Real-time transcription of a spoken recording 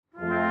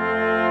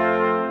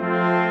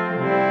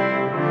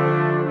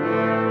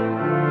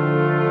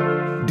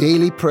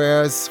Daily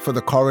prayers for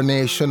the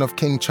coronation of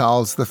King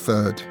Charles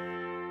III.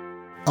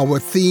 Our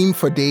theme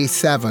for Day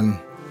 7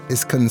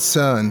 is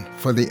concern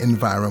for the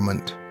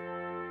environment.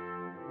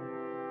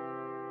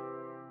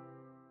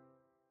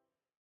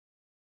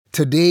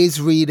 Today's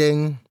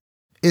reading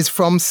is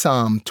from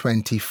Psalm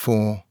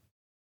 24.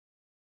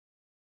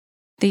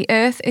 The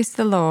earth is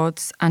the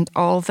Lord's and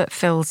all that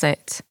fills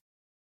it,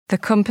 the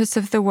compass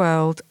of the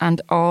world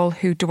and all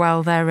who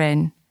dwell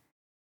therein.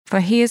 For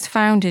he has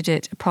founded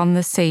it upon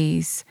the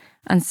seas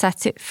and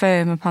set it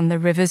firm upon the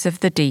rivers of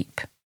the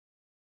deep.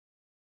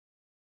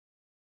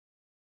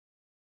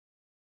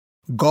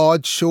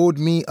 God showed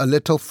me a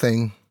little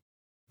thing,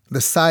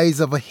 the size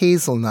of a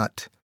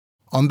hazelnut,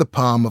 on the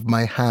palm of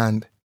my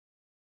hand.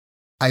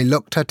 I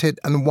looked at it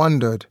and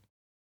wondered,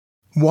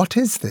 "What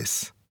is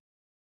this?"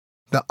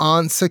 The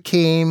answer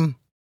came,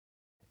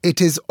 "It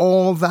is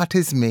all that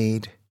is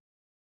made."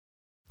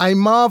 I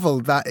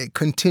marveled that it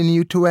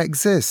continued to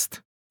exist.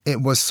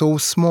 It was so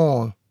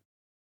small.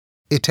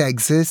 It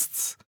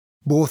exists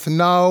both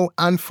now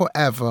and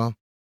forever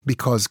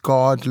because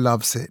God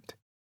loves it.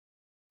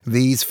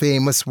 These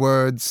famous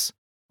words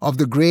of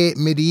the great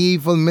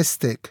medieval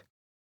mystic,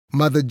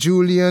 Mother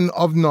Julian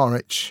of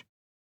Norwich,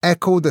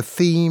 echo the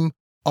theme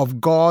of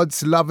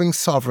God's loving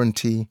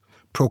sovereignty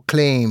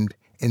proclaimed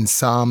in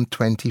Psalm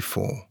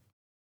 24.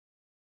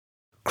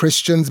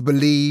 Christians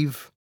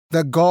believe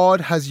that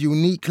God has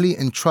uniquely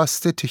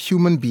entrusted to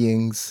human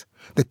beings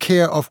the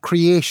care of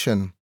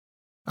creation,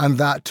 and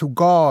that to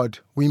God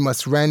we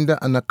must render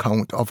an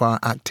account of our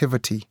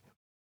activity.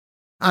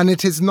 And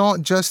it is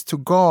not just to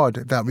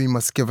God that we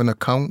must give an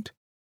account.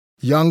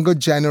 Younger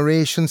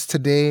generations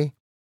today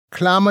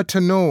clamour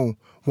to know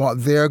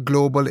what their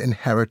global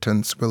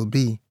inheritance will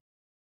be.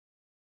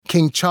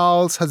 King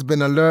Charles has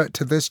been alert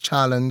to this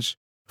challenge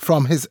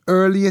from his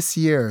earliest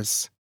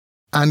years,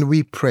 and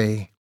we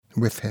pray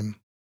with him.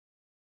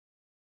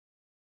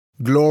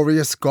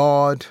 Glorious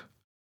God,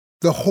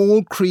 the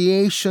whole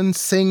creation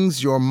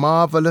sings your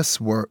marvelous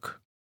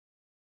work.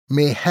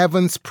 May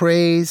heaven's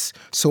praise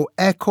so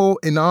echo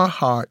in our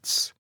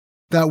hearts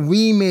that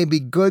we may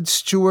be good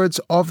stewards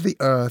of the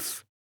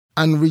earth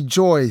and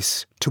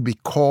rejoice to be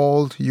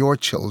called your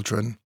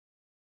children.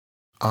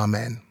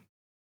 Amen.